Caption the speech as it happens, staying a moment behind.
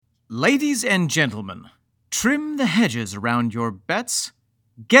Ladies and gentlemen, trim the hedges around your bets,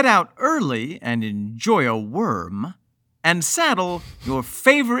 get out early and enjoy a worm, and saddle your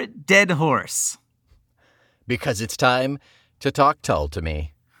favorite dead horse. Because it's time to talk Tull to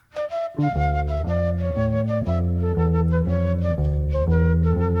me.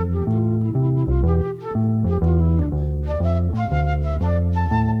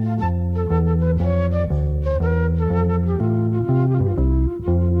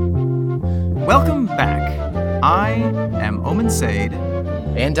 Welcome back. I am Omen Said.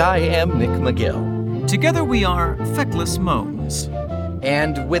 And I am Nick McGill. Together we are Feckless Moans.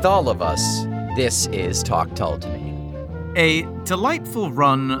 And with all of us, this is Talk Tull to me. A delightful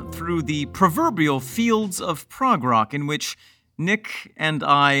run through the proverbial fields of prog rock in which Nick and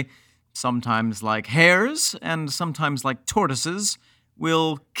I, sometimes like hares and sometimes like tortoises,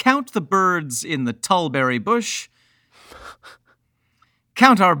 will count the birds in the Tullberry bush,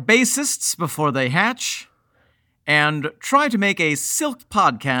 count our bassists before they hatch, and try to make a silk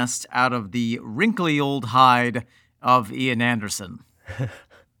podcast out of the wrinkly old hide of Ian Anderson.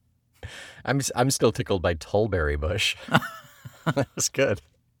 I'm still tickled by Tullberry bush. That was good.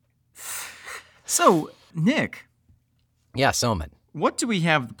 So, Nick. Yes, Omen. What do we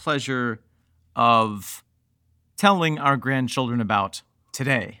have the pleasure of telling our grandchildren about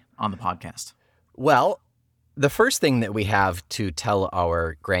today on the podcast? Well, the first thing that we have to tell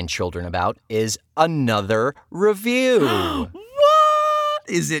our grandchildren about is another review. What?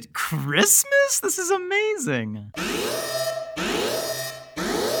 Is it Christmas? This is amazing.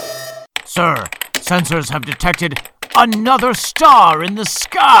 Sir, sensors have detected another star in the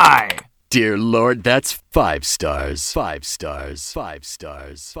sky. Dear Lord, that's 5 stars. 5 stars. 5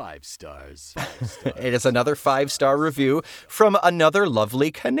 stars. 5 stars. 5 stars. It is another 5-star review from another lovely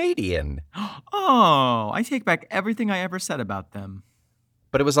Canadian. Oh, I take back everything I ever said about them.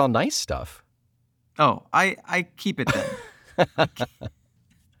 But it was all nice stuff. Oh, I keep it then.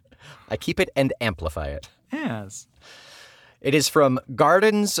 I keep it and amplify it. Yes. It is from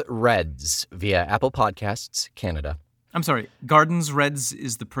Gardens Reds via Apple Podcasts, Canada. I'm sorry, Gardens Reds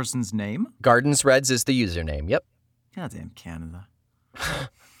is the person's name? Gardens Reds is the username, yep. Goddamn Canada.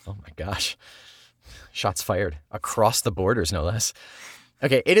 Oh my gosh. Shots fired. Across the borders, no less.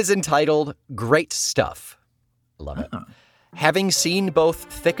 Okay, it is entitled Great Stuff. Love it. Having seen both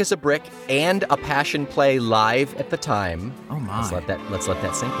Thick as a Brick and A Passion Play live at the time. Oh my. Let's let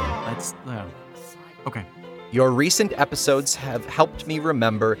that sink in. That's, okay. Your recent episodes have helped me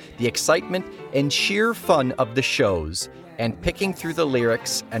remember the excitement and sheer fun of the shows and picking through the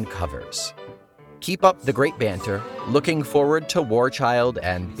lyrics and covers. Keep up the great banter. Looking forward to War Child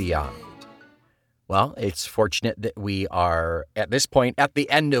and beyond. Well, it's fortunate that we are, at this point, at the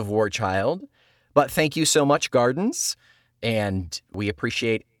end of War Child. But thank you so much, Gardens. And we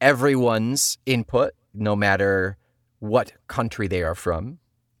appreciate everyone's input, no matter what country they are from.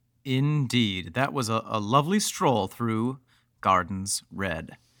 Indeed. That was a lovely stroll through Gardens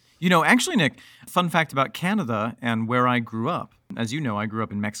Red. You know, actually, Nick, fun fact about Canada and where I grew up. As you know, I grew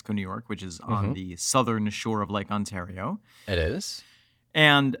up in Mexico, New York, which is on the southern shore of Lake Ontario. It is.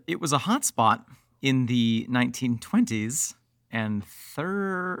 And it was a hot spot in the 1920s and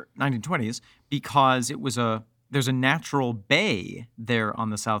 1920s because there's a natural bay there on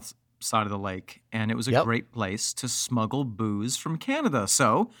the south side of the lake, and it was a great place to smuggle booze from Canada.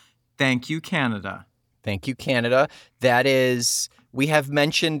 So, thank you, Canada. Thank you, Canada. That is, we have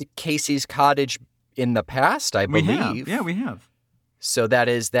mentioned Casey's Cottage in the past, I believe. We have. Yeah, we have. So that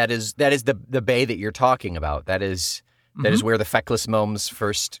is the bay that you're talking about. That is where the Feckless Moans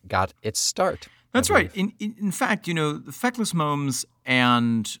first got its start. That's right. In fact, you know, the Feckless Moans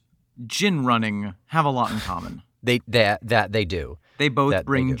and gin running have a lot in common. They do. They both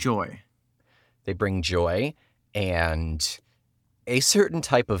bring joy. They bring joy and a certain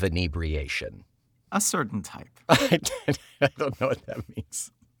type of inebriation. A certain type. I don't know what that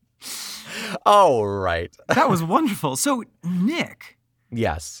means. Oh, right. That was wonderful. So, Nick.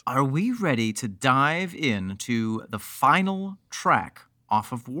 Yes. Are we ready to dive into the final track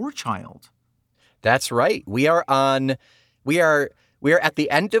off of War Child? That's right. We are at the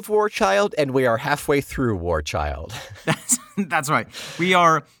end of War Child, and we are halfway through War Child. That's right.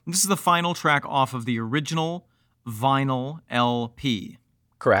 This is the final track off of the original vinyl LP.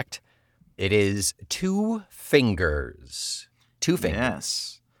 Correct. It is Two Fingers. Two Fingers.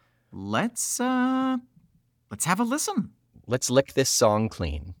 Yes. Let's have a listen. Let's lick this song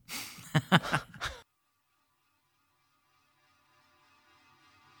clean.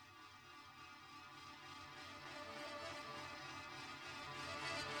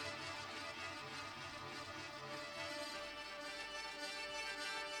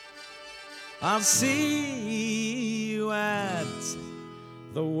 I'll see you at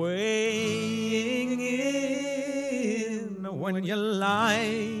the weighing in when your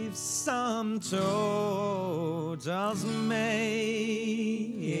life some totals made.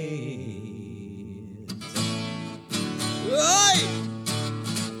 Oi!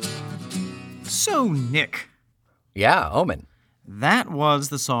 So, Nick, Yeah, Omen. that was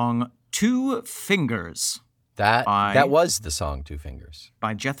the song Two Fingers That was the song Two Fingers.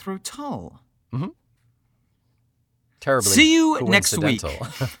 by Jethro Tull. Terribly See you next week.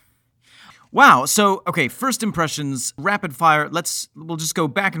 coincidental. Wow. So, okay, first impressions, rapid fire. We'll just go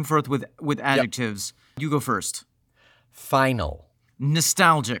back and forth with adjectives. You go first. Final.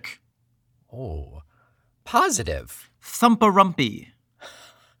 Nostalgic. Oh. Positive. Thumper-rumpy.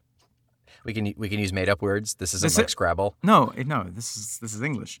 We can use made up words. This isn't This like is- Scrabble. No, this is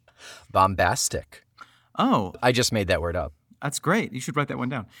English. Bombastic. Oh, I just made that word up. that's great. You should write that one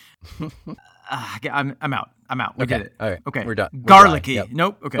down. I'm out. We Okay, did it. all right, Okay. we're done. We're Garlicky. done, yep.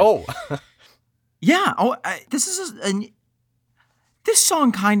 Nope. Okay. Oh. Yeah. Oh, this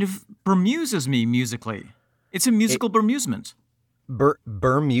song kind of bemuses me musically. It's a musical bemusement.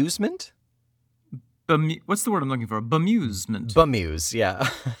 Bermusement? What's the word I'm looking for? Bemusement. Bemuse, yeah.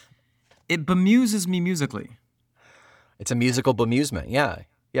 It bemuses me musically. It's a musical bemusement. Yeah.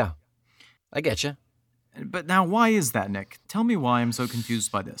 Yeah. I get you. But now, why is that, Nick? Tell me why I'm so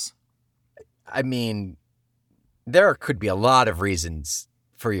confused by this. I mean, there could be a lot of reasons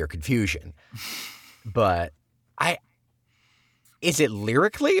for your confusion. But is it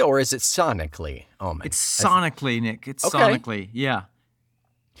lyrically or is it sonically? Oh man. It's sonically, Nick. It's Okay. sonically. Yeah.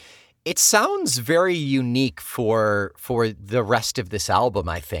 It sounds very unique for the rest of this album,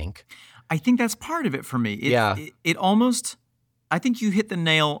 I think. I think that's part of it for me. Yeah. It almost, I think you hit the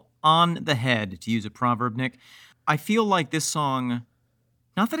nail on the head, to use a proverb, Nick. I feel like this song,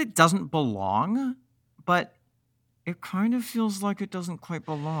 not that it doesn't belong, but it kind of feels like it doesn't quite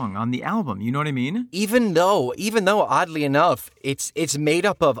belong on the album. You know what I mean? Even though oddly enough, it's made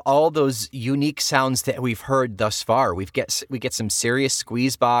up of all those unique sounds that we've heard thus far. We get some serious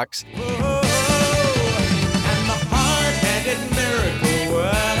squeeze box. And the hard-headed miracle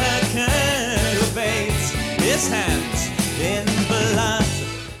worker elevates his hands in blood.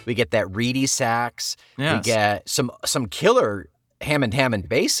 We get that reedy sax. Yes. We get some killer Hammond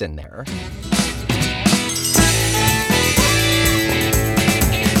bass in there.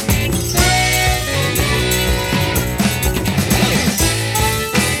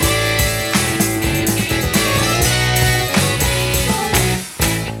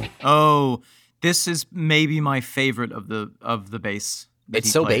 Oh, this is maybe my favorite of the bass. that It's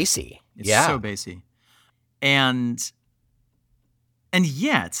he so played. bassy. It's Yeah. so bassy. And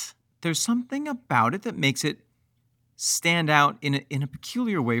yet there's something about it that makes it stand out in a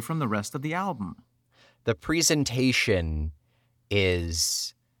peculiar way from the rest of the album. The presentation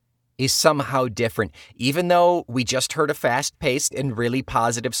is somehow different. Even though we just heard a fast-paced and really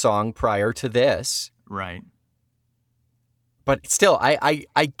positive song prior to this, Right. but still, I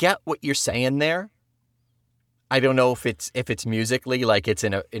get what you're saying there. I don't know if it's musically like it's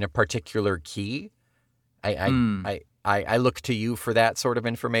in a particular key. I look to you for that sort of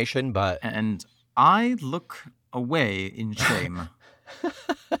information, but And I look away in shame.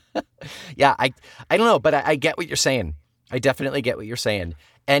 yeah, I don't know, but I get what you're saying. I definitely get what you're saying.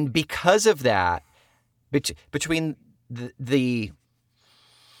 And because of that, between the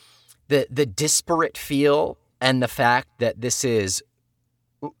disparate feel and the fact that this is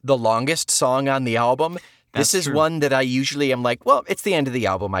the longest song on the album, That's this is true. one that I usually am like, well, it's the end of the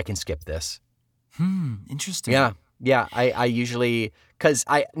album. I can skip this. Interesting. Yeah. Yeah. I usually, because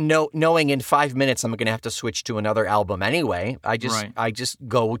knowing in 5 minutes I'm going to have to switch to another album anyway, I just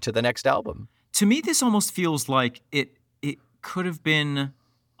go to the next album. To me, this almost feels like it could have been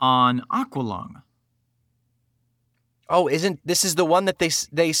on Aqualung. Oh, this is the one that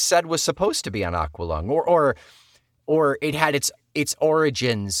they said was supposed to be on Aqualung, or it had its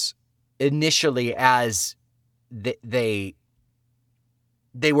origins initially as they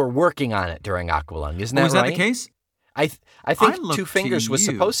were working on it during Aqualung, isn't that Was right? that the case? I think look Two to Fingers was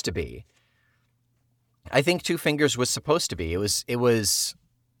you. supposed to be. I think Two Fingers was supposed to be. It was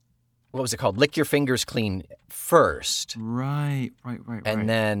what was it called? Lick Your Fingers Clean first, Right. and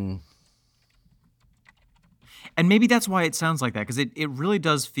then And maybe that's why it sounds like that, because it really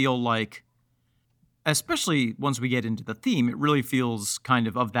does feel like, especially once we get into the theme, it really feels kind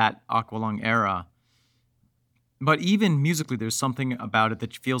of that Aqualung era. But even musically, there's something about it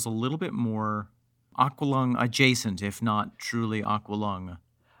that feels a little bit more Aqualung adjacent, if not truly Aqualung.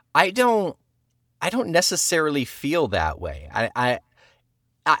 I don't necessarily feel that way.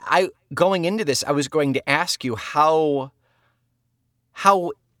 I going into this, I was going to ask you how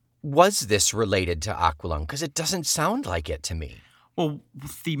was this related to Aqualung? Because it doesn't sound like it to me. Well,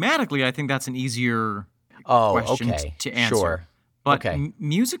 thematically, I think that's an easier Oh, question okay. to answer. Sure. But Okay.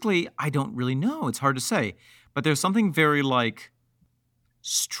 musically, I don't really know. It's hard to say. But there's something very like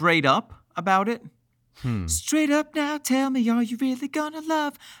straight up about it. Straight up now, tell me, are you really gonna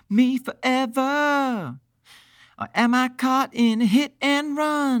love me forever? Or am I caught in a hit and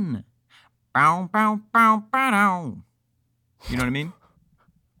run? Bow, bow, bow, bow, bow. You know what I mean?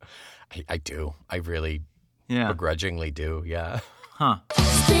 I do. I really Yeah. begrudgingly do. Yeah. Huh.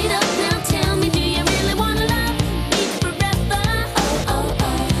 Straight up now, tell me, do you really wanna love me forever? Oh, oh,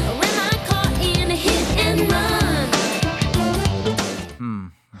 oh. Or am I caught in a hit and run?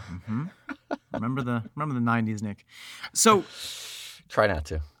 Remember the 90s, Nick. So Try not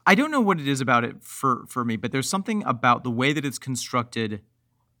to. I don't know what it is about it for me, but there's something about the way that it's constructed.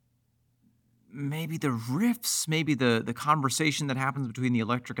 Maybe the riffs, maybe the conversation that happens between the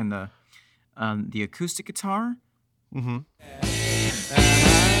electric and the acoustic guitar.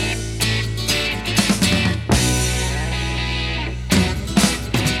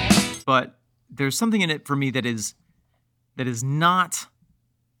 But there's something in it for me that is not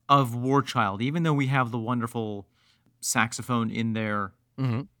of War Child, even though we have the wonderful saxophone in there.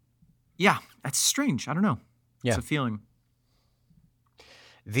 Yeah, that's strange. I don't know. Yeah. It's a feeling.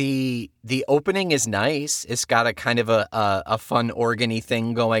 The opening is nice. It's got a kind of a fun organ-y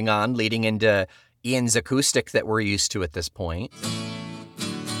thing going on, leading into Ian's acoustic that we're used to at this point.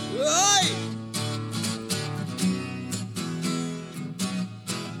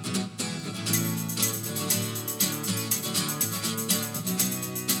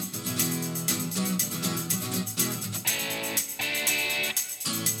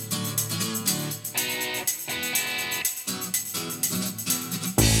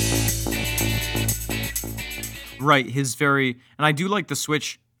 Right, and I do like the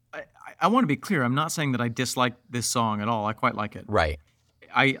switch. I want to be clear. I'm not saying that I dislike this song at all. I quite like it. Right.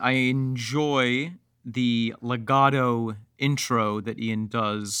 I enjoy the legato intro that Ian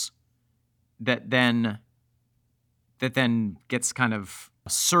does that then gets kind of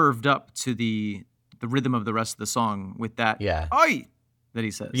served up to the rhythm of the rest of the song with that Yeah. "Oi!" that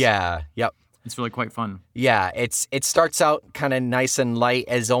he says. Yeah. Yep. It's really quite fun. Yeah. It starts out kind of nice and light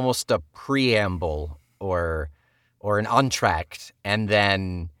as almost a preamble or an entr'acte, and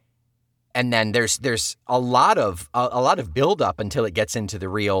then there's a lot of build up until it gets into the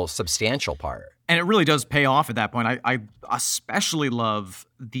real substantial part. And it really does pay off at that point. I especially love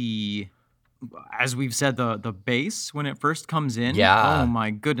as we've said, the bass when it first comes in. Yeah. Oh my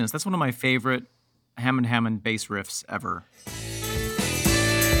goodness. That's one of my favorite Hammond bass riffs ever.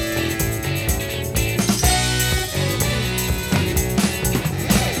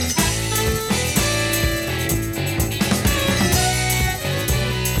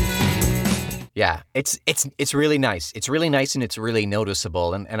 Yeah, it's really nice. It's really nice and it's really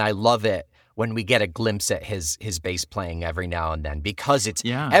noticeable, and I love it when we get a glimpse at his bass playing every now and then, because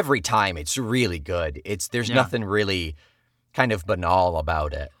every time it's really good. There's nothing really kind of banal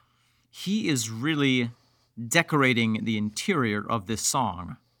about it. He is really decorating the interior of this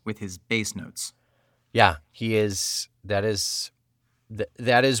song with his bass notes. Yeah, he is. That is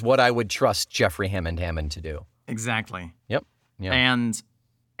what I would trust Jeffrey Hammond to do. Exactly. Yep. Yeah.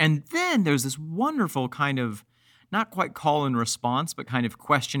 And then there's this wonderful kind of, not quite call and response, but kind of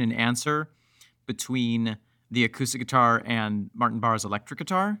question and answer between the acoustic guitar and Martin Barre's electric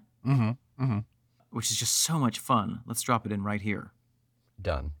guitar, which is just so much fun. Let's drop it in right here.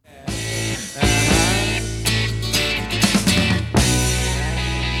 Done.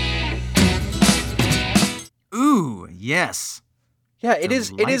 Ooh, yes. Yeah, it is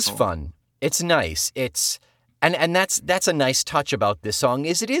Delightful. fun. It's nice. And that's a nice touch about this song,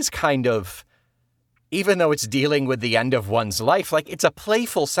 is it is kind of, even though it's dealing with the end of one's life, like, it's a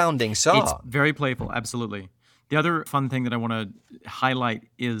playful sounding song. It's very playful, absolutely. The other fun thing that I want to highlight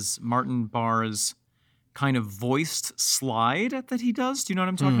is Martin Barre's kind of voiced slide that he does. Do you know what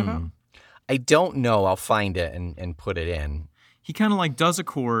I'm talking about? I don't know. I'll find it and put it in. He kind of like does a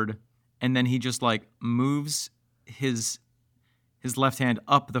chord, and then he just like moves his left hand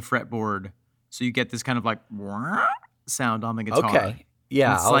up the fretboard, so you get this kind of like sound on the guitar. Okay.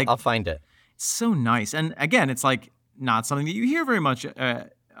 Yeah, It's like- I'll find it. It's so nice. And again, it's like not something that you hear very much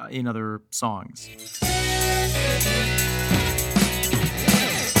in other songs.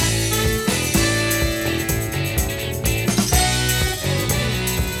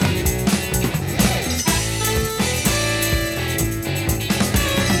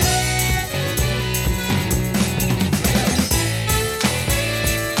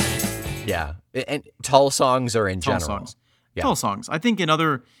 Yeah. And Tull songs are in Tull general. songs. Yeah. Tull songs. I think in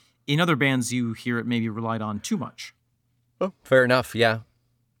other bands you hear it maybe relied on too much. Oh, fair enough. Yeah.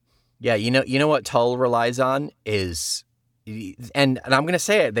 Yeah. You know what Tull relies on is, and I'm going to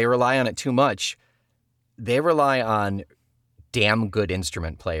say it, they rely on it too much. They rely on damn good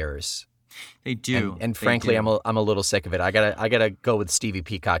instrument players. They do. And They frankly, do. I'm a little sick of it. I gotta go with Stevie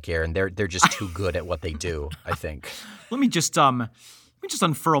Peacock here, and they're just too good at what they do, I think. Let me just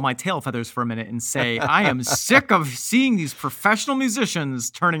unfurl my tail feathers for a minute and say I am sick of seeing these professional musicians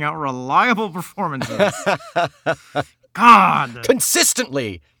turning out reliable performances. God,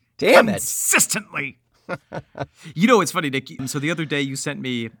 Consistently. Damn it. consistently. You know, it's funny, Nick. So the other day you sent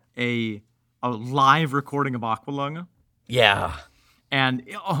me a live recording of Aqualung, Yeah. and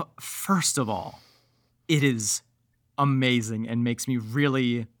first of all, it is amazing and makes me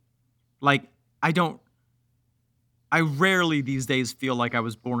really like. I rarely these days feel like I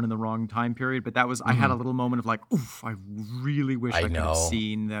was born in the wrong time period, but that was, I had a little moment of like, oof, I really wish I could have know.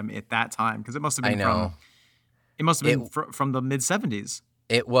 seen them at that time. Because it must have I been know. from the mid 70s.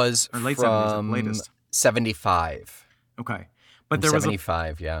 It was Or late 70s at the from latest. 75. Okay. But From there was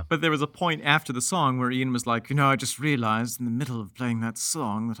 75, yeah. But there was a point after the song where Ian was like, I just realized in the middle of playing that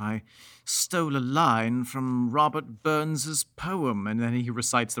song that I stole a line from Robert Burns's poem. And then he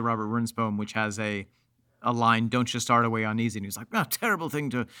recites the Robert Burns poem, which has a line, "Don't you start away uneasy." And he's like, terrible thing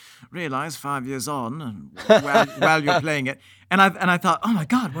to realize 5 years on while you're playing it. And I thought, oh my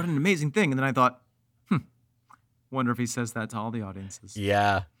God, what an amazing thing. And then I thought, wonder if he says that to all the audiences.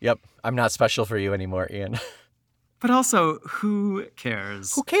 Yeah. Yep. I'm not special for you anymore, Ian. But also, who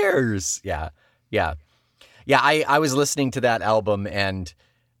cares? Who cares? Yeah. Yeah. Yeah, I was listening to that album and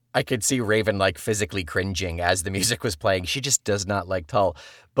I could see Raven like physically cringing as the music was playing. She just does not like Tull.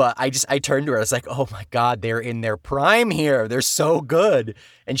 But I turned to her. I was like, oh my God, they're in their prime here. They're so good.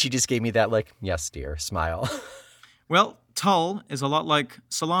 And she just gave me that like, yes, dear, smile. Well, Tull is a lot like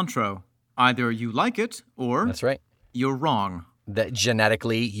cilantro. Either you like it or That's right. you're wrong. That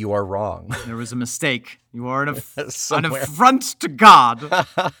genetically you are wrong. There was a mistake. You are an Somewhere. affront to God.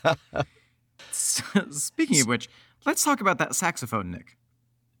 Speaking of which, let's talk about that saxophone, Nick.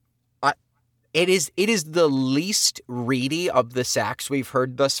 It is the least reedy of the sax we've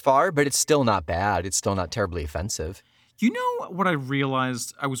heard thus far, but it's still not bad. It's still not terribly offensive. You know what I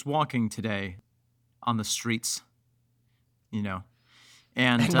realized? I was walking today on the streets, and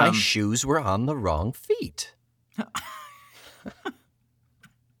And my shoes were on the wrong feet.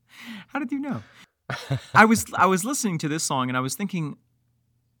 how did you know? I was listening to this song and I was thinking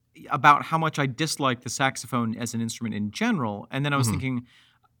about how much I dislike the saxophone as an instrument in general, and then I was thinking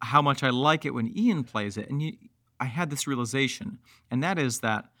how much I like it when Ian plays it, and I had this realization, and that is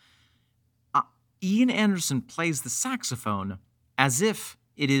that Ian Anderson plays the saxophone as if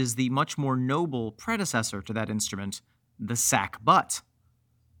it is the much more noble predecessor to that instrument, the sack butt.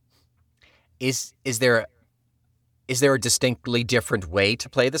 Is there a distinctly different way to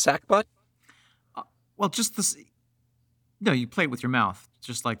play the sack butt? Well, just this. No, you play it with your mouth,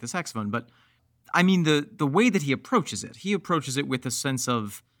 just like the saxophone. But I mean, the way that he approaches it with a sense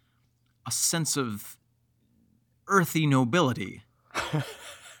of earthy nobility.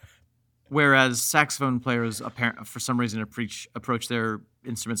 Whereas saxophone players, for some reason, approach their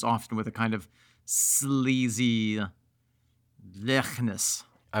instruments often with a kind of sleazy lechness.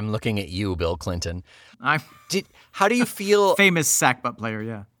 I'm looking at you, Bill Clinton. I'm How do you feel? famous sack butt player,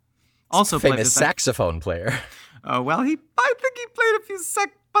 yeah. Also played Famous the saxophone player. Oh well, I think he played a few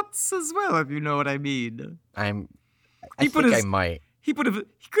sack butts as well, if you know what I mean. I He put think his- I might. He could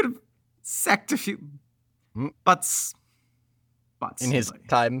have sacked a few butts. In his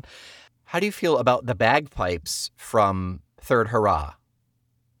time. How do you feel about the bagpipes from Third Hurrah?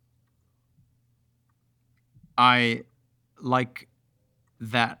 I like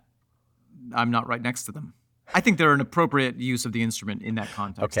that I'm not right next to them. I think they're an appropriate use of the instrument in that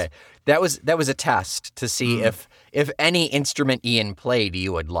context. Okay, that was a test to see if any instrument Ian played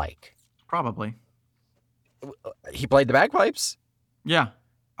you would like. Probably. He played the bagpipes. Yeah.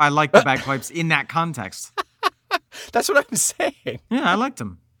 I like the bagpipes in that context. That's what I'm saying. Yeah, I liked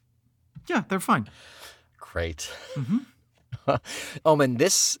them. Yeah, they're fine. Great. Omen,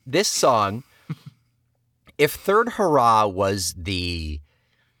 this song, if Third Hurrah was the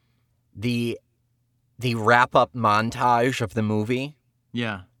wrap-up montage of the movie,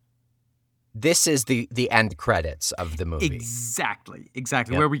 Yeah. this is the end credits of the movie. Exactly. Yep. Yep.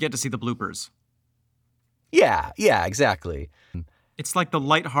 Where we get to see the bloopers. Yeah, exactly. It's like the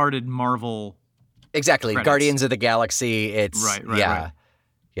lighthearted Marvel. Exactly. Credits. Guardians of the Galaxy, it's Right, yeah.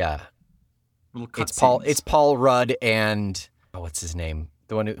 Yeah. Little It's Paul cutscenes. Rudd and what's his name?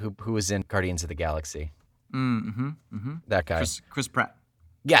 The one who was in Guardians of the Galaxy. That guy. Chris Pratt.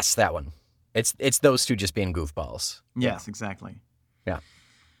 Yes, that one. It's those two just being goofballs. Yes, exactly. Yeah.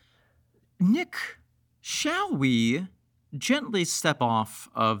 Nick, shall we gently step off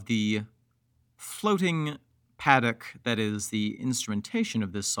of the floating paddock that is the instrumentation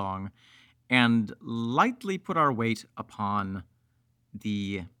of this song and lightly put our weight upon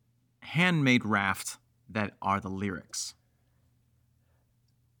the handmade raft that are the lyrics?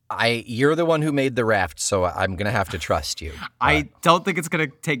 You're the one who made the raft, so I'm gonna have to trust you. I don't think it's going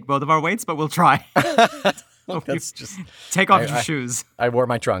to take both of our weights, but we'll try. That's just. Take off your shoes. I wore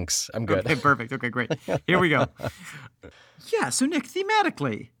my trunks. I'm good. Okay, perfect. Okay, great. Here we go. Yeah, so Nick,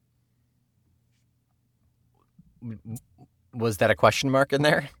 thematically, Was that a question mark in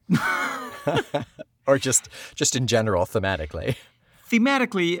there? Or just in general, thematically?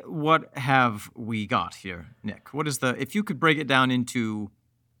 thematically, what have we got here, Nick? What is if you could break it down into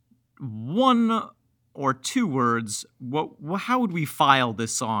one or two words, how would we file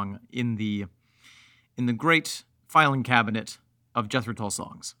this song in the great filing cabinet of Jethro Tull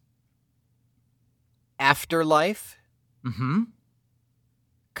songs? Afterlife,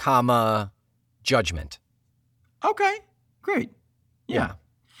 comma, judgment. Okay, great. Yeah.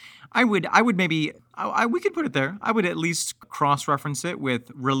 I would maybe we could put it there. I would at least cross-reference it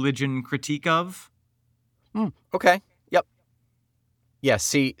with religion critique of. Okay. Yep. Yeah.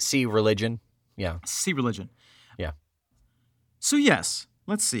 See religion. Yeah. See religion. Yeah. So yes,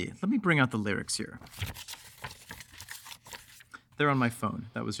 let's see. Let me bring out the lyrics here. They're on my phone.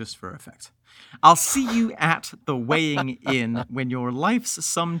 That was just for effect. I'll see you at the weighing in when your life's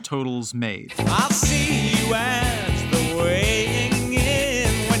sum total's made. I'll see you at the weighing in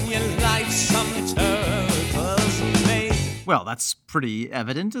when your life's sum total's made. Well, that's pretty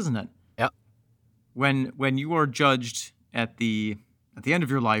evident, isn't it? Yep. When you are judged at the end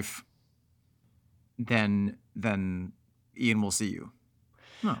of your life, then Ian will see you.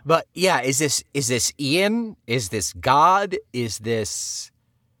 But yeah, is this Ian? Is this God? Is this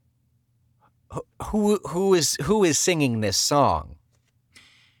who is singing this song?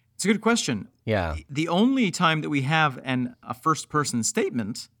 It's a good question. Yeah. The only time that we have a first-person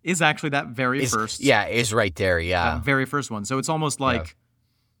statement is actually that very first. Yeah, is right there. Yeah. That very first one. So it's almost like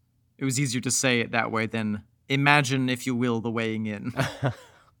it was easier to say it that way than imagine, if you will, the weighing in.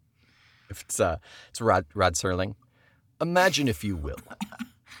 If it's Rod Serling. Imagine, if you will,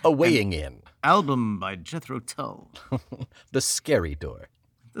 a weighing in. Album by Jethro Tull. The Scary Door.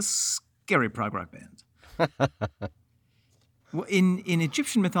 The scary prog rock band. Well, in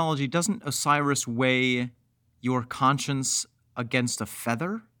Egyptian mythology, doesn't Osiris weigh your conscience against a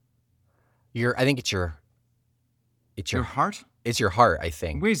feather? I think it's your heart? It's your heart, I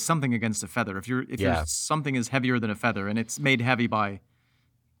think. Weighs something against a feather. If your something is heavier than a feather, and it's made heavy by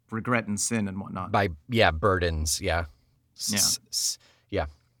regret and sin and whatnot. By burdens, yeah. Yeah.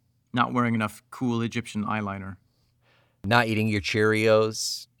 Not wearing enough cool Egyptian eyeliner. Not eating your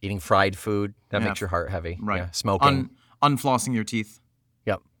Cheerios, eating fried food, that makes your heart heavy. Right. Yeah. Smoking. Unflossing your teeth.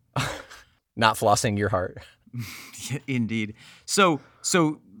 Yep. Not flossing your heart. Indeed. So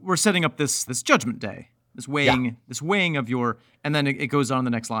we're setting up this judgment day, this weighing of your, and then it goes on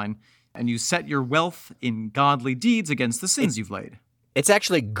the next line, and you set your wealth in godly deeds against the sins you've laid. It's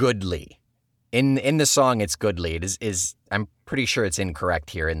actually goodly. In the song, it's goodly. It is. I'm pretty sure it's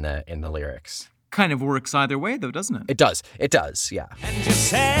incorrect here in the lyrics. Kind of works either way, though, doesn't it? It does. It does. Yeah. And you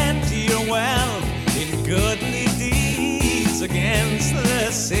set your wealth in goodly deeds against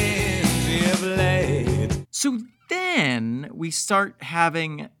the sins you've laid. So then we start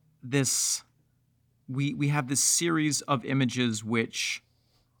having this. We have this series of images which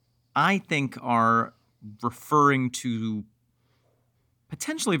I think are referring to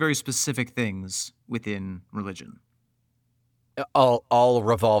potentially very specific things within religion. All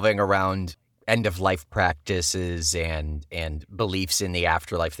revolving around end-of-life practices and beliefs in the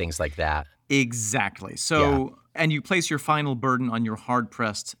afterlife, things like that. Exactly. So, and you place your final burden on your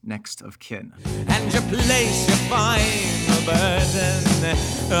hard-pressed next of kin. And you place your final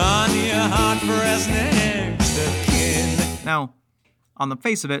burden on your hard-pressed next of kin. Now, on the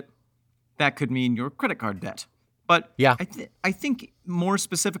face of it, that could mean your credit card debt. But yeah. I think more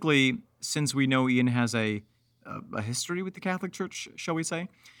specifically, since we know Ian has a history with the Catholic Church, shall we say,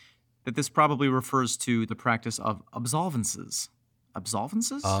 that this probably refers to the practice of absolvences.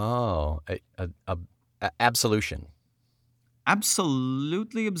 Absolvences? Oh, absolution.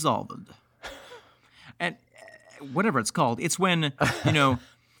 Absolutely absolved. And whatever it's called, it's when,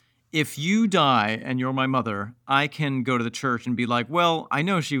 if you die and you're my mother, I can go to the church and be like, well, I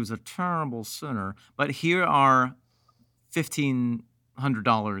know she was a terrible sinner, but here are $1,500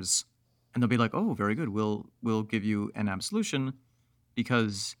 $100, and they'll be like, "Oh, very good. We'll give you an absolution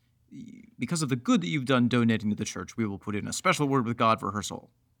because of the good that you've done donating to the church. We will put in a special word with God for her soul."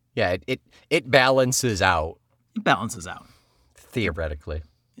 Yeah, it balances out It balances out theoretically,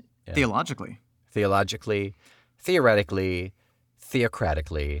 theologically. theologically, theoretically,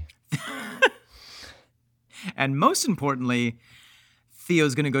 theocratically. And most importantly,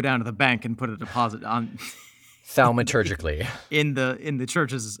 Theo's going to go down to the bank and put a deposit on Thaumaturgically. in the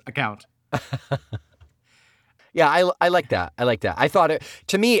church's account. Yeah, I like that. I like that. I thought it,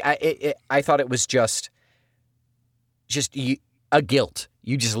 to me, I thought it was just a guilt.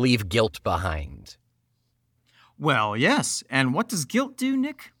 You just leave guilt behind. Well, yes. And what does guilt do,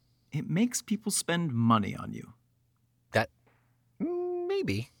 Nick? It makes people spend money on you. That,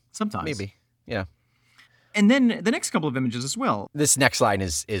 maybe. Sometimes. Maybe. Yeah. And then the next couple of images as well. This next line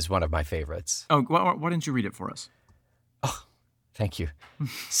is one of my favorites. Oh, why didn't you read it for us? Thank you.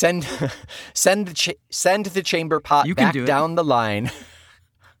 Send the chamber pot You can back do it. down the line.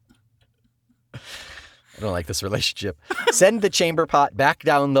 I don't like this relationship. Send the chamber pot back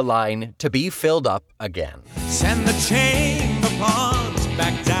down the line to be filled up again. Send the chamber pots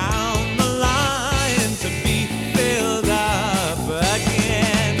back down the line to be filled up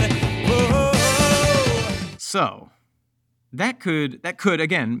again. Whoa. So that could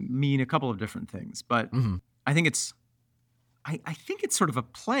again mean a couple of different things, but I think it's sort of a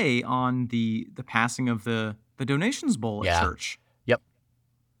play on the passing of the donations bowl Yeah. at church.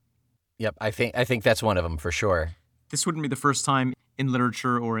 Yep. I think that's one of them for sure. This wouldn't be the first time in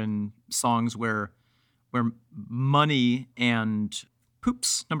literature or in songs where money and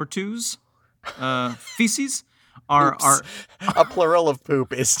poops, number twos, feces are A plural of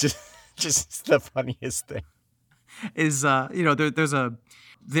poop is just the funniest thing.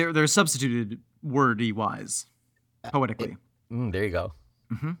 they're substituted wordy wise, poetically. There you go.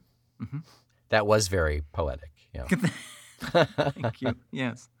 That was very poetic. Yeah. Thank you.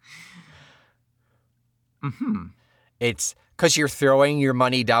 Yes. It's because you're throwing your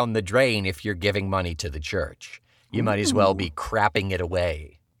money down the drain if you're giving money to the church. You might as well be crapping it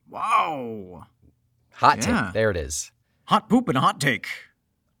away. Wow. Hot Yeah. take. There it is. Hot poop and a hot take.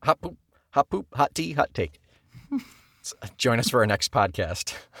 Hot poop, hot tea, hot take. Join us for our next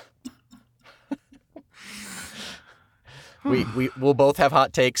podcast. We'll both have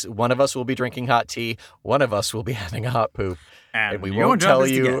hot takes. One of us will be drinking hot tea. One of us will be having a hot poop. And we your won't job tell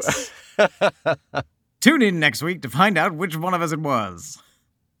is to you. guess. Tune in next week to find out which one of us it was.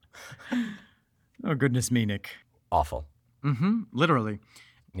 Oh, goodness me, Nick. Awful. Literally.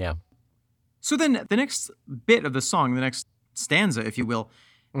 Yeah. So then the next bit of the song, the next stanza, if you will,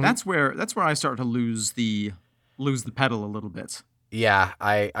 that's where I start to lose the pedal a little bit. Yeah,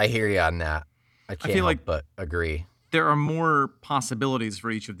 I hear you on that. I can't feel help like- but agree. There are more possibilities for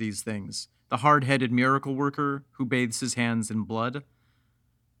each of these things. The hard-headed miracle worker who bathes his hands in blood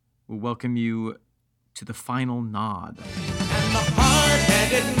will welcome you to the final nod. And the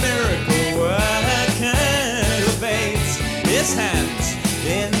hard-headed miracle worker who bathes his hands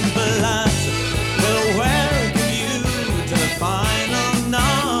in blood will welcome you to the final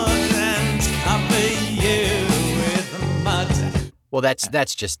nod and cover you with mud. Well, that's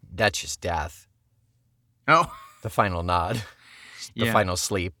just death. Oh, The final nod. The Yeah. final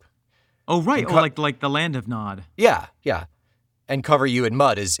sleep. oh, right. And Oh, like the land of Nod. Yeah. And cover you in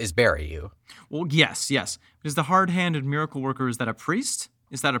mud is bury you. Well, yes. Is the hard-handed miracle worker, is that a priest?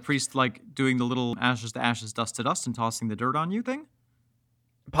 Is that a priest like doing the little ashes to ashes, dust to dust, and tossing the dirt on you thing?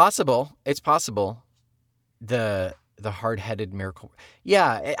 Possible. It's possible. The hard-headed miracle.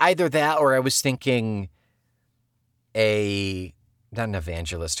 Yeah, either that or I was thinking not an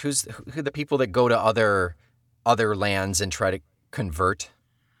evangelist. Who the people that go to other lands and try to convert?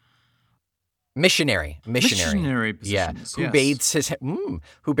 Missionary. Missionary Yeah, positions, who yes.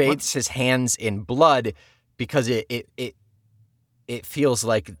 bathes his hands in blood because it feels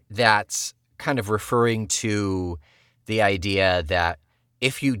like that's kind of referring to the idea that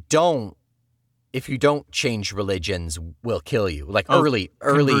if you don't change religions, we'll kill you. Like early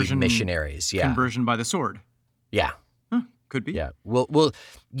conversion- missionaries. Yeah. Conversion by the sword. Yeah. Could be. Yeah.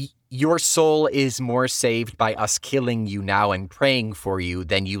 Your soul is more saved by us killing you now and praying for you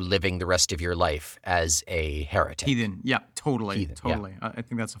than you living the rest of your life as a heretic. Heathen. Yeah, totally. Heathen, yeah. Totally. I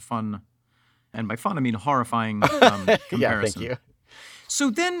think that's a fun, and by fun I mean horrifying comparison. Yeah, thank you. So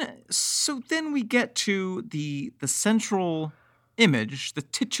then we get to the central image, the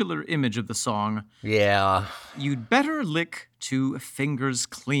titular image of the song. Yeah. You'd better lick 2 fingers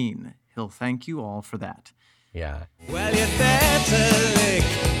clean. He'll thank you all for that. Yeah. Well, you better lick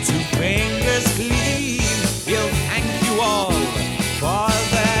 2 fingers clean. He'll thank you all for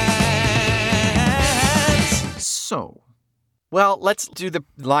so? Well, let's do the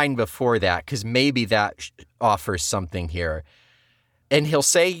line before that, because maybe that offers something here. And he'll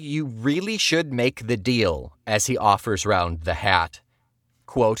say, you really should make the deal, as he offers round the hat.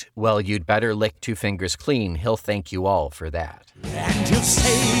 Quote, well, you'd better lick Two Fingers clean. He'll thank you all for that. And he'll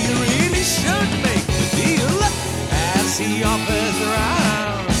say you really should make the deal as he offers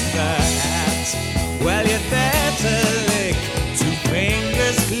around the hat. Well, you'd better lick 2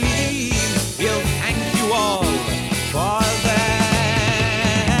 fingers clean. He'll thank you all for that.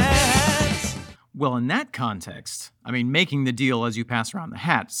 Well, in that context, I mean, making the deal as you pass around the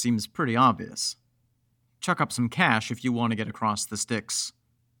hat seems pretty obvious. Chuck up some cash if you want to get across the sticks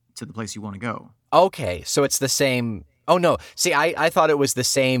to the place you want to go. Okay, so it's the same. Oh, no. See, I thought it was the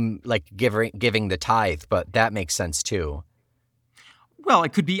same, like giving the tithe, but that makes sense too. Well,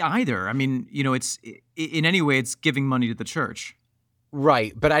 it could be either. I mean, it's in any way, it's giving money to the church.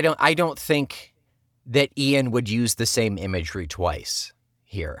 Right, but I don't think that Ian would use the same imagery twice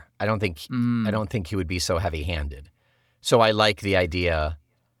here. I don't think he would be so heavy-handed. So I like the idea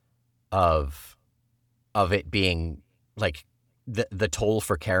of it being like the toll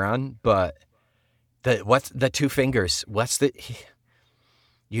for Charon, but what's the 2 fingers?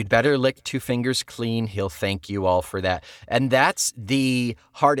 You'd better lick 2 fingers clean. He'll thank you all for that. And that's the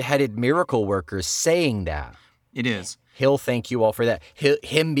hard-headed miracle workers saying that. It is. He'll thank you all for that.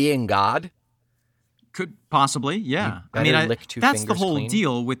 Him being God? Could possibly, yeah. You better lick 2 that's the fingers whole clean.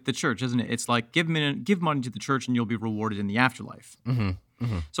 deal with the church, isn't it? It's like give money to the church and you'll be rewarded in the afterlife.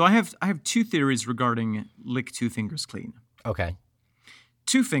 Mm-hmm. So I have 2 theories regarding lick 2 fingers clean. Okay.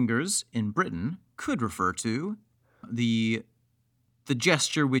 2 fingers in Britain could refer to the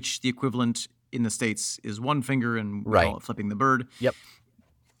gesture which the equivalent in the States is 1 finger, and we call it flipping the bird. Yep.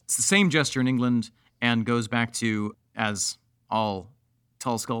 It's the same gesture in England and goes back to, as all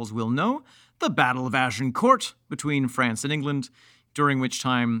tall skulls will know, the Battle of Agincourt between France and England, during which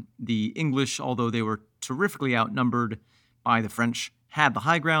time the English, although they were terrifically outnumbered by the French, had the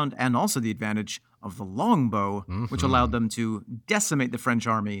high ground and also the advantage of the longbow, which allowed them to decimate the French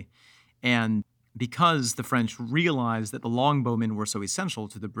army. And because the French realized that the longbowmen were so essential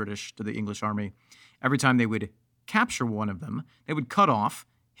to the English army, every time they would capture one of them, they would cut off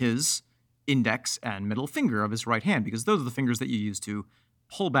his index and middle finger of his right hand, because those are the fingers that you use to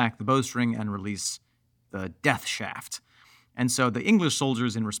pull back the bowstring and release the death shaft. And so the English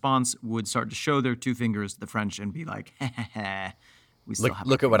soldiers, in response, would start to show their 2 fingers to the French and be like, we still have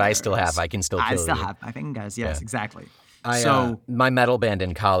Look our at what I still fingers. have. I can still kill I still you. have my fingers. Yes, Yeah. exactly. My metal band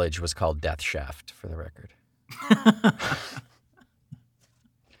in college was called Death Shaft, for the record.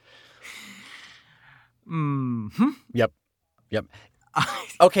 Yep.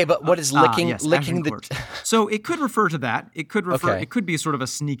 Okay, but what is licking yes, licking Agincourt. the So it could refer to that. It could refer. Okay. It could be sort of a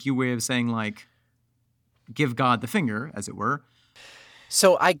sneaky way of saying, like, give God the finger, as it were.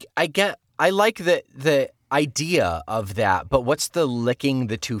 So I like the idea of that, but what's the licking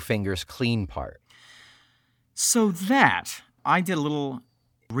the 2 fingers clean part? So that I did a little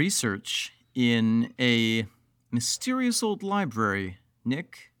research in a mysterious old library,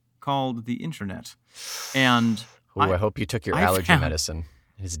 Nick, called the Internet, and I hope you took your I allergy found- medicine.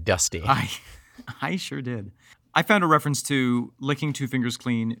 It's dusty. I sure did. I found a reference to licking 2 fingers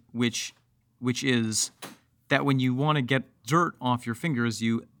clean, which is that when you want to get dirt off your fingers,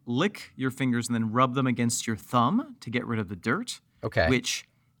 you lick your fingers and then rub them against your thumb to get rid of the dirt. Okay. Which,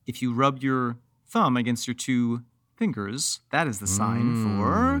 if you rub your thumb against your 2 fingers, that is the sign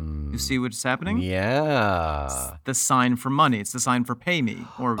for. You see what's happening? Yeah. The sign for money. It's the sign for pay me,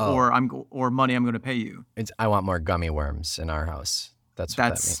 or money I'm going to pay you. I want more gummy worms in our house. That's what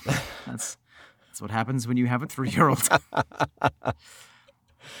That's that means. that's what happens when you have a 3-year-old.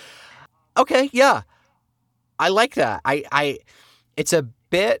 Okay, yeah. I like that. It's a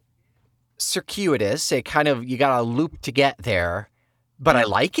bit circuitous. It kind of, you got a loop to get there, but I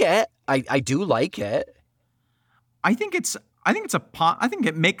like it. I do like it. I think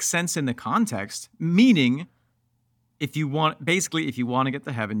it makes sense in the context. Meaning, if you want to get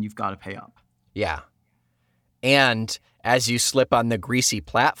to heaven, you've got to pay up. Yeah. And as you slip on the greasy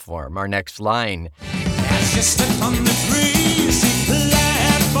platform, our next line, As you slip on the greasy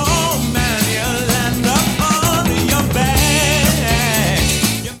platform and you land up on your back.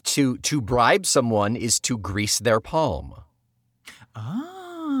 to bribe someone is to grease their palm.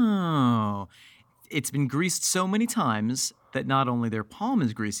 Oh, it's been greased so many times that not only their palm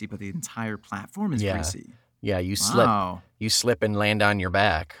is greasy, but the entire platform is Yeah. greasy. Yeah, you Wow. slip and land on your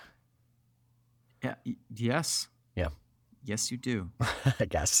back. Yeah. Yes. Yeah. Yes, you do. I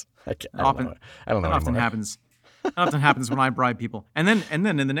guess. I don't Often- know. I don't know That often anymore. happens. That often happens when I bribe people. And then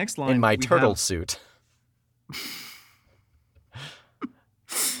in the next line, In my we turtle have- suit.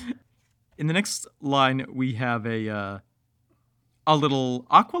 In the next line, we have a little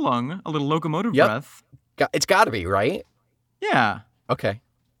aqualung, a little locomotive Yep. breath. It's got to be, right? Yeah. Okay.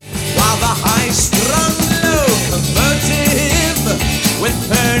 While the high-strung locomotive with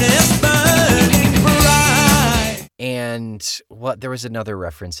furnace burning bright. And there was another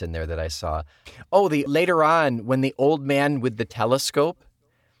reference in there that I saw. Oh, later on when the old man with the telescope.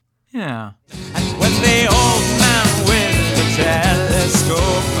 Yeah. And when the old man with the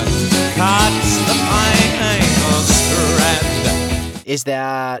telescope cuts the final strand. Is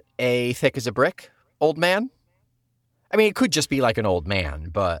that a thick as a brick old man? I mean, it could just be like an old man,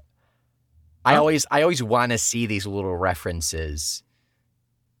 but I always want to see these little references.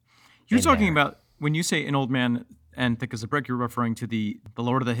 You're in talking there. about when you say an old man and thick as a brick, you're referring to the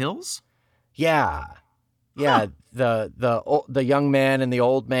Lord of the Hills? Yeah. The young man and the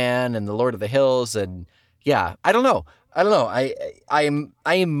old man and the Lord of the Hills, and yeah, I don't know. I am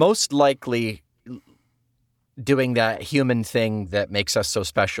most likely doing that human thing that makes us so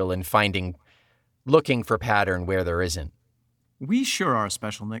special and looking for pattern where there isn't. We sure are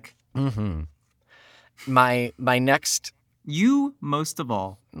special, Nick. Mm-hmm. My next. You most of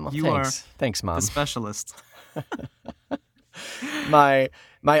all. Well, You thanks, are Mom. the specialist. My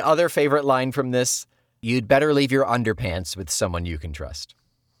other favorite line from this: "You'd better leave your underpants with someone you can trust."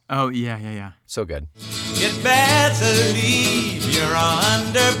 Oh, yeah. So good. You'd better leave your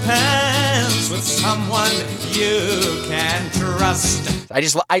underpants with someone you can trust.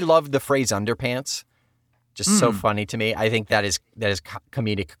 I love the phrase underpants. Just so funny to me. I think that is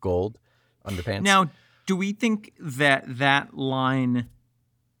comedic gold. Underpants. Now, do we think that line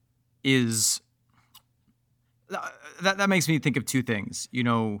is that makes me think of two things?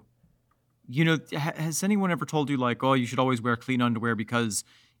 Has anyone ever told you like, oh, you should always wear clean underwear because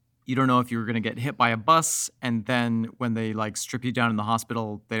you don't know if you're going to get hit by a bus, and then when they like strip you down in the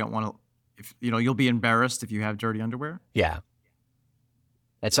hospital, they don't want to. If you'll be embarrassed if you have dirty underwear. Yeah.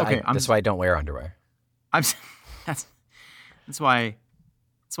 That's Okay, that's why I don't wear underwear. That's why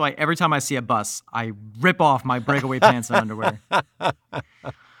every time I see a bus, I rip off my breakaway pants and underwear.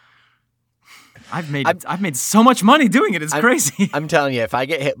 I've made so much money doing it. It's crazy. I'm telling you, if I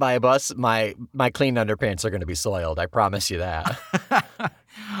get hit by a bus, my clean underpants are going to be soiled. I promise you that.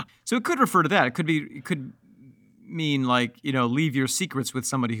 So it could refer to that. It could mean like, leave your secrets with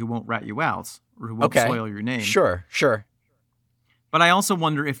somebody who won't rat you out or who won't soil your name. Sure. But I also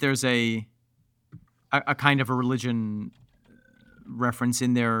wonder if there's a kind of a religion reference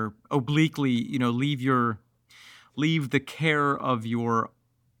in there obliquely, leave the care of your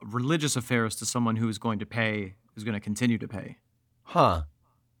religious affairs to someone who's going to continue to pay. Huh.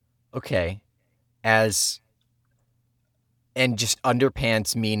 Okay. And just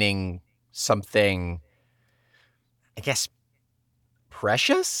underpants meaning something, I guess,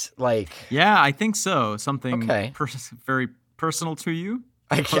 precious? Like. Yeah, I think so. Something Okay. Very personal to you.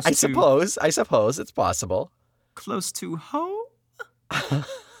 I suppose it's possible. Close to home?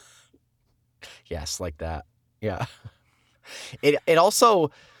 Yes, like that. Yeah. It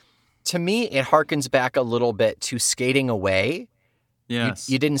also, to me, it harkens back a little bit to Skating Away. Yes.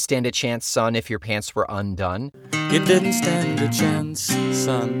 You didn't stand a chance, son, if your pants were undone. You didn't stand a chance,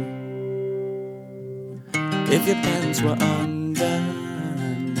 son, if your pants were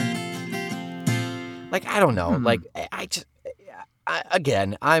undone. Like, I don't know. Like,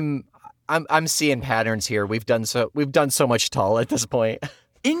 I'm seeing patterns here. We've done so much tall at this point.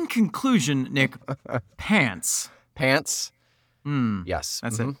 In conclusion, Nick, pants. Pants. Yes.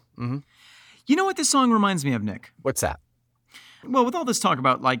 That's Mhm. it. Mm-hmm. You know what this song reminds me of, Nick? What's that? Well, with all this talk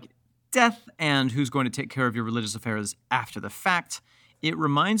about like death and who's going to take care of your religious affairs after the fact, it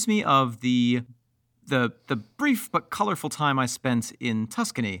reminds me of the brief but colorful time I spent in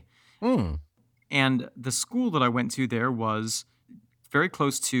Tuscany. And the school that I went to there was very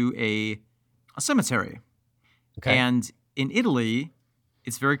close to a cemetery. Okay. And in Italy,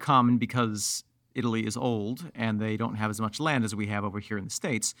 it's very common because Italy is old and they don't have as much land as we have over here in the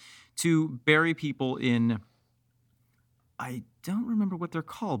States to bury people in, I don't remember what they're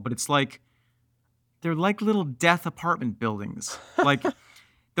called, but they're like little death apartment buildings. Like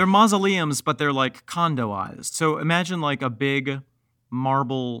they're mausoleums, but they're like condoized. So imagine like a big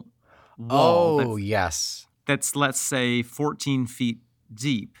marble wall Oh, yes. that's let's say 14 feet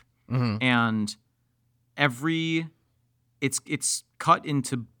deep, and it's cut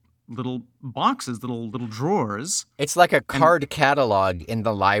into little boxes, little drawers. It's like a card catalog in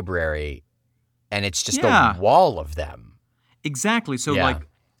the library, and it's just Yeah. a wall of them. Exactly. So Yeah. like,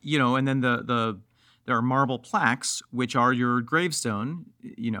 and then there are marble plaques which are your gravestone,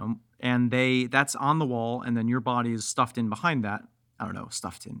 and that's on the wall, and then your body is stuffed in behind that. I don't know,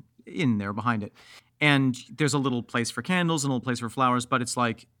 stuffed in. in there behind it. And there's a little place for candles and a little place for flowers, but it's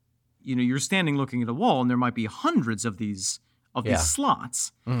like, you're standing looking at a wall and there might be hundreds of these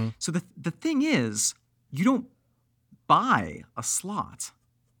slots. Mm-hmm. So the thing is, you don't buy a slot.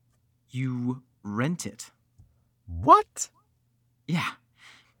 You rent it. What? Yeah.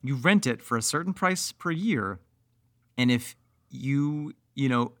 You rent it for a certain price per year. And if you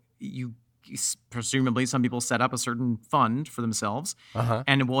presumably some people set up a certain fund for themselves. Uh-huh.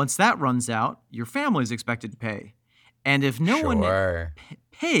 And once that runs out, your family is expected to pay. And if no one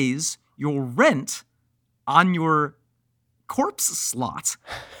pays your rent on your corpse slot,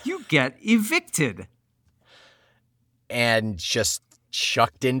 you get evicted. And just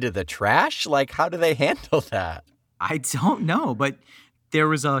chucked into the trash? Like, how do they handle that? I don't know, but there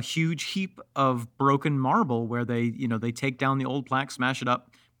was a huge heap of broken marble where they take down the old plaque, smash it up,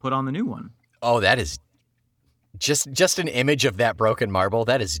 put on the new one. Oh, that is just an image of that broken marble.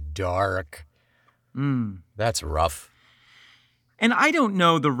 That is dark. That's rough. And I don't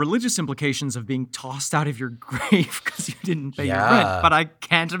know the religious implications of being tossed out of your grave because you didn't pay your rent, but I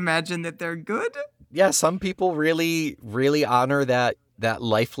can't imagine that they're good. Yeah, some people really, really honor that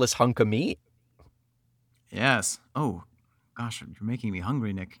lifeless hunk of meat. Yes. Oh, gosh, you're making me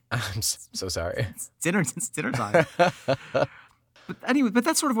hungry, Nick. I'm so sorry. It's dinner time. But anyway,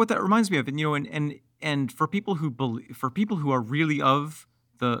 that's sort of what that reminds me of. And and for people who are really of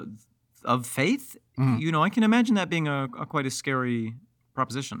faith, I can imagine that being a quite a scary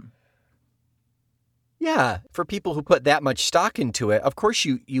proposition. Yeah, for people who put that much stock into it, of course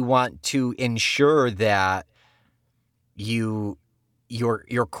you want to ensure that your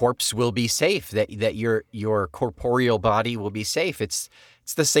corpse will be safe, that your corporeal body will be safe. It's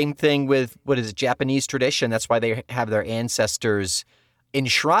the same thing with Japanese tradition. That's why they have their ancestors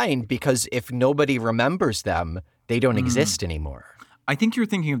enshrined, because if nobody remembers them, they don't exist anymore. I think you're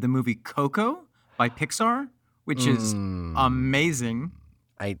thinking of the movie Coco by Pixar, which is amazing.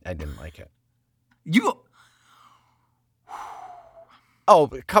 I didn't like it.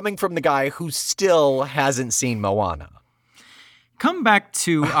 Coming from the guy who still hasn't seen Moana. Come back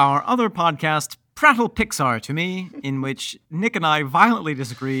to our other podcast, Prattle Pixar to Me, in which Nick and I violently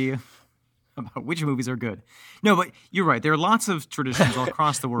disagree about which movies are good. No, but you're right. There are lots of traditions all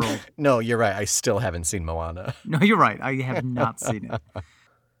across the world. No, you're right. I still haven't seen Moana. No, you're right. I have not seen it.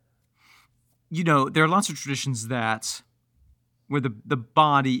 There are lots of traditions where the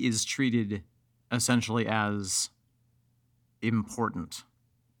body is treated essentially as important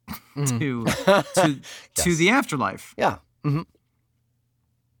to the afterlife. Yeah. Mm-hmm.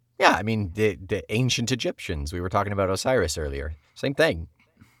 Yeah, I mean, the ancient Egyptians, we were talking about Osiris earlier. Same thing.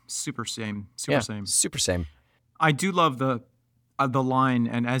 Super same. Super same. I do love the line,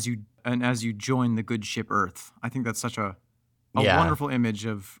 and as you join the good ship Earth. I think that's such a wonderful image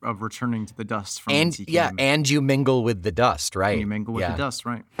of returning to the dust from whence you came. And you mingle with the dust, right? And you mingle with the dust,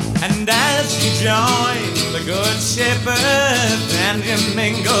 right? And as you join the good ship Earth and you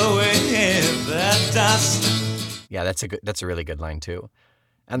mingle with the dust. Yeah, that's a really good line too.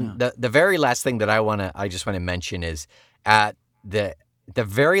 And the very last thing that I just want to mention is at the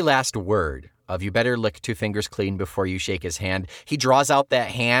very last word of "you better lick 2 fingers clean before you shake his hand," he draws out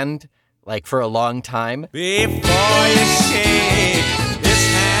that hand like for a long time. Before you shake his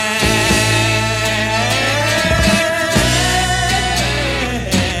hand.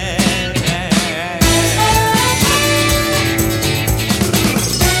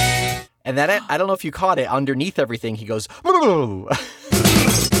 And then I don't know if you caught it, underneath everything he goes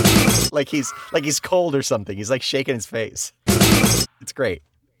like he's cold or something. He's like shaking his face. It's great.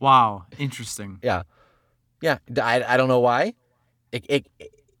 Wow, interesting. Yeah. I don't know why. It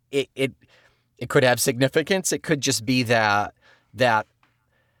could have significance. It could just be that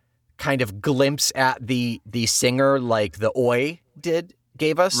kind of glimpse at the singer, like the Oi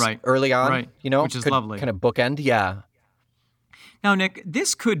gave us early on. Right. Which is lovely. Kind of bookend. Yeah. Now, Nick,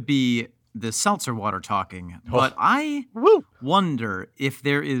 this could be the seltzer water talking, but I wonder if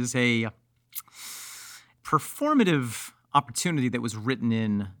there is a performative opportunity that was written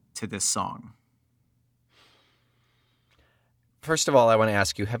in to this song. First of all, I want to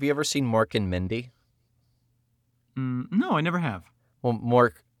ask you, have you ever seen Mork and Mindy? No, I never have. Well,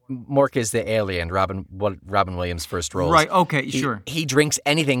 Mork is the alien, Robin Williams' first role. Right, okay, sure. He drinks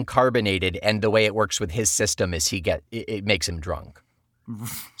anything carbonated, and the way it works with his system is it makes him drunk.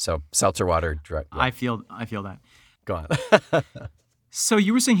 So seltzer water. Yeah. I feel that. Go on. So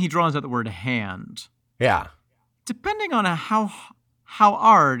you were saying he draws out the word hand. Yeah. Depending on how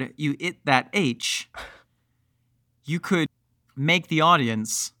hard you hit that H, you could make the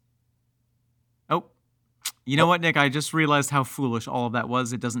audience. Oh, You know what, Nick? I just realized how foolish all of that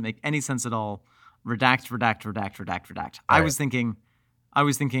was. It doesn't make any sense at all. Redact, redact, redact, redact, redact. I right. was thinking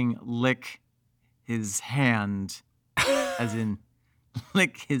lick his hand, as in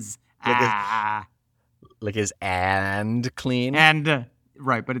lick his Like his and clean. and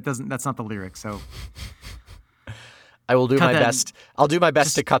right, but it doesn't. That's not the lyric. So I will do cut my that. best. I'll do my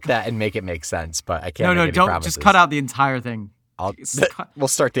best to cut that and make it make sense, but I can't. no, make any don't promises. just cut out the entire thing. Just cut- We'll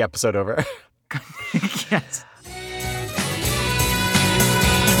start the episode over. yes.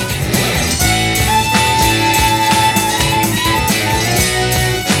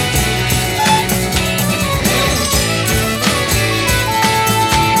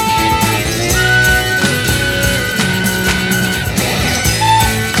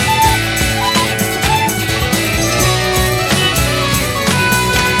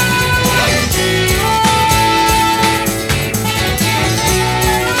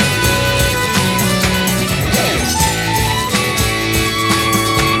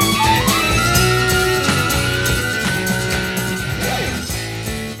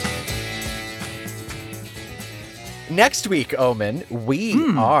 Next week, Omen, we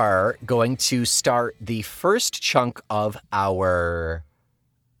are going to start the first chunk of our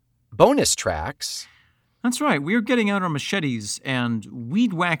bonus tracks. That's right. We're getting out our machetes and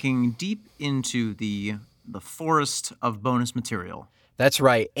weed whacking deep into the forest of bonus material. That's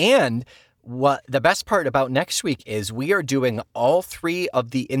right. And what the best part about next week is we are doing all 3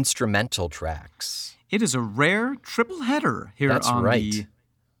 of the instrumental tracks. It is a rare triple header here That's on right.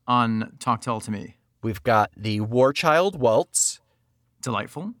 on Talk Tell to Me. We've got the War Child Waltz,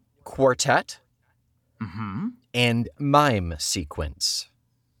 Delightful. Quartet, Mm-hmm. and Mime sequence.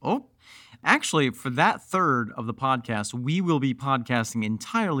 Oh, actually, for that third of the podcast, we will be podcasting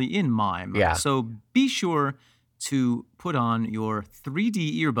entirely in mime. Yeah. So be sure to put on your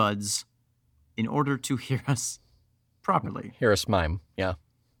 3D earbuds in order to hear us properly. Hear us mime. Yeah.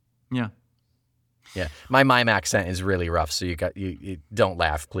 Yeah. Yeah. My mime accent is really rough, so you don't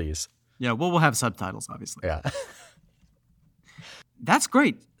laugh, please. Yeah, well, we'll have subtitles, obviously. Yeah. That's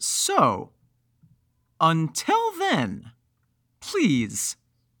great. So, until then, please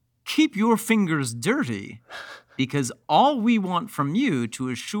keep your fingers dirty, because all we want from you to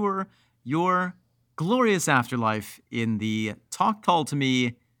assure your glorious afterlife in the Talk Tall to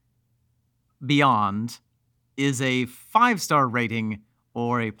Me beyond is a 5-star rating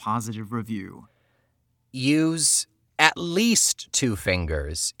or a positive review. Use at least 2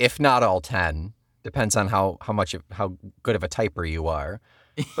 fingers, if not all 10. Depends on how good of a typer you are.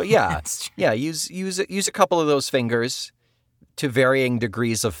 But yeah, That's true. yeah, use a couple of those fingers to varying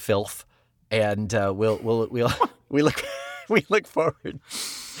degrees of filth, and we look forward.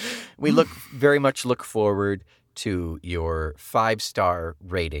 We very much look forward to your 5-star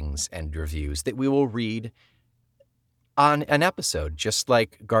ratings and reviews that we will read on an episode, just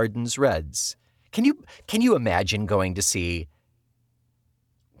like Gardens Reds. Can you imagine going to see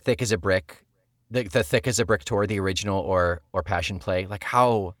Thick as a Brick, the Thick as a Brick tour, the original or Passion Play? Like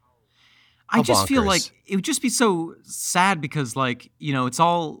how I just feel bonkers. like it would just be so sad because, like, you know,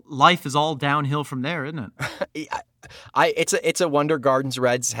 life is all downhill from there, isn't it? it's a wonder Gardens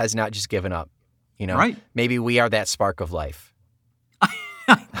Reds has not just given up. You know, Right. Maybe we are that spark of life.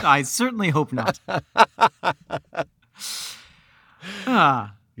 I certainly hope not.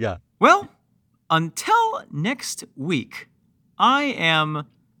 Yeah. Well, until next week, I am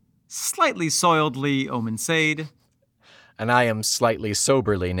slightly soiledly Omen Sade. And I am slightly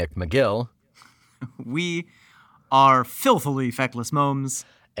soberly Nick McGill, We are filthily feckless momes.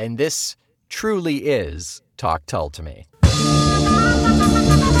 and this truly is Talk Tull to Me.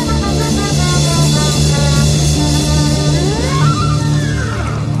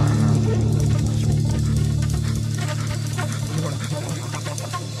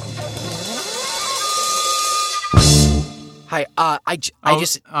 Hi,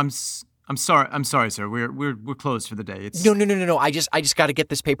 I'm sorry, sir. We're closed for the day. It's No. I just got to get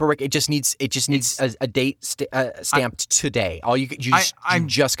this paperwork. It just needs a date stamped today. You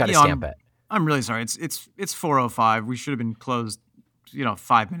just got to stamp it. I'm really sorry. It's 4:05. We should have been closed,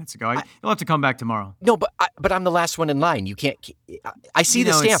 5 minutes ago. You'll have to come back tomorrow. No, but I'm the last one in line. You can't. I see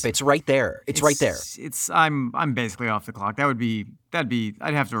the stamp. It's right there. It's right there. I'm basically off the clock.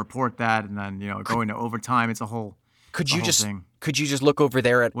 I'd have to report that and then go into overtime. It's a whole. Could the you whole just thing. look over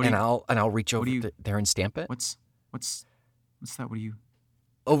there What do you- I'll reach over do you- there and stamp it? What's that? What do you?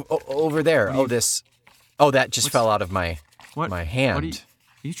 Over there. What do you- That just what's- fell out of my What? my hand. What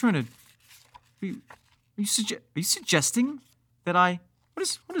are you trying to? Are you suggesting that I? What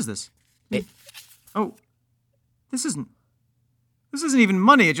is this? Oh, this isn't even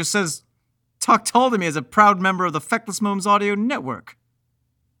money. It just says Talk tall to me as a proud member of the Feckless Momes Audio Network.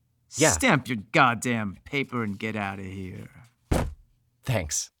 Yeah. Stamp your goddamn paper and get out of here.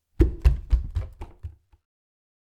 Thanks.